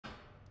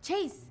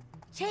Chase,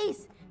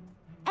 Chase,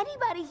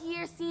 anybody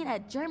here seen a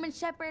German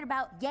Shepherd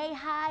about yay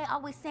high,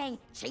 always saying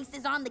Chase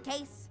is on the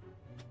case?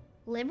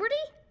 Liberty?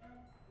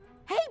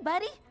 Hey,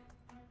 buddy.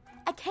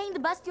 I came to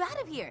bust you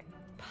out of here.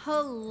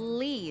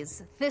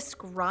 Please, this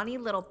scrawny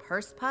little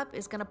purse pup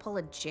is gonna pull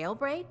a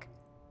jailbreak?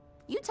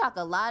 You talk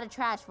a lot of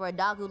trash for a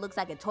dog who looks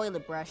like a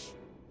toilet brush.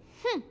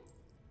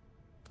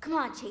 Come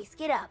on, Chase,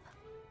 get up.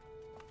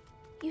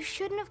 You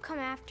shouldn't have come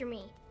after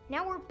me.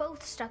 Now we're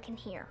both stuck in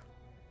here.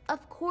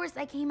 Of course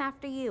I came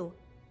after you.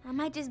 I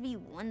might just be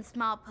one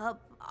small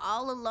pup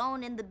all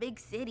alone in the big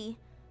city,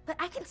 but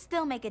I can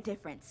still make a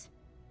difference.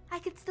 I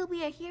can still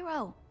be a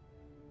hero,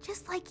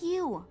 just like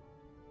you.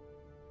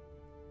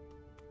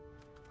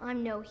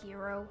 I'm no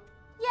hero.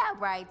 Yeah,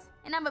 right.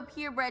 And I'm a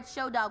purebred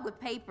show dog with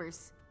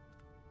papers.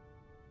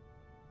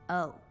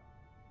 Oh,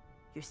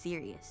 you're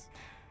serious?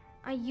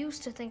 I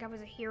used to think I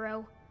was a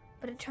hero,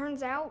 but it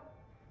turns out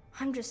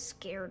I'm just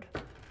scared.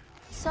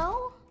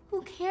 So,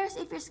 who cares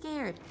if you're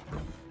scared?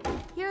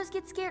 Heroes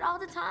get scared all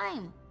the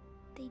time.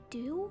 They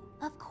do?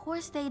 Of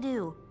course they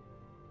do.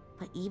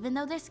 But even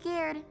though they're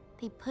scared,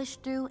 they push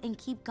through and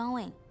keep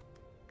going.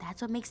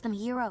 That's what makes them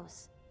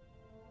heroes.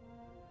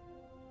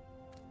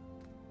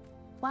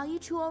 While you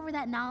chew over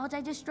that knowledge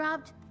I just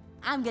dropped,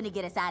 I'm gonna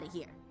get us out of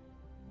here.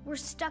 We're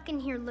stuck in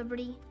here,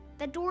 Liberty.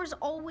 That door's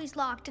always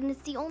locked, and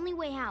it's the only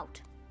way out.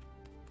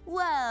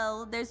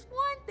 Well, there's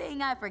one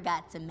thing I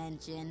forgot to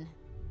mention.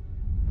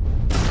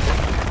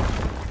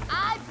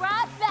 I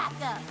brought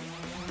backup.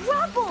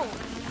 Rubble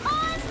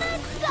on the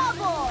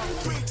double.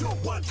 3, 2,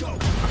 1, go.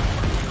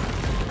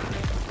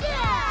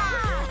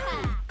 Yeah!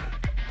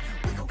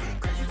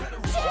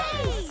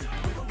 Chase!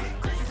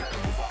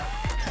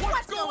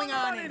 What's going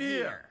on in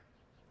here?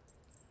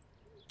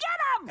 Get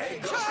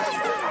him!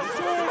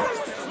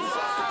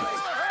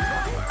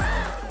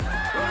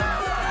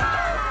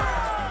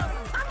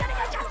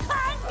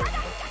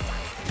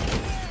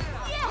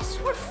 Yes,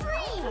 we're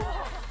free!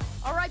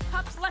 All right,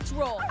 pups, let's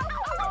roll.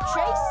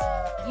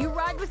 Chase, you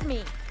ride with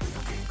me.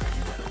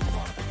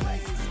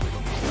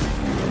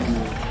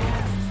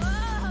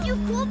 You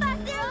cool back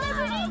there,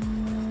 Liberty?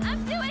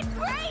 I'm doing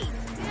great!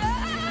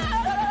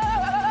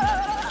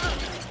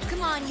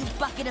 Come on, you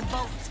bucket of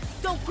bolts.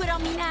 Don't quit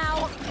on me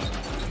now.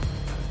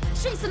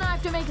 Chase and I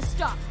have to make a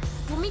stop.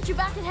 We'll meet you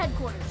back at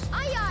headquarters.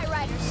 Aye, aye,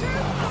 Ryder, sir.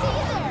 See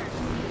you there.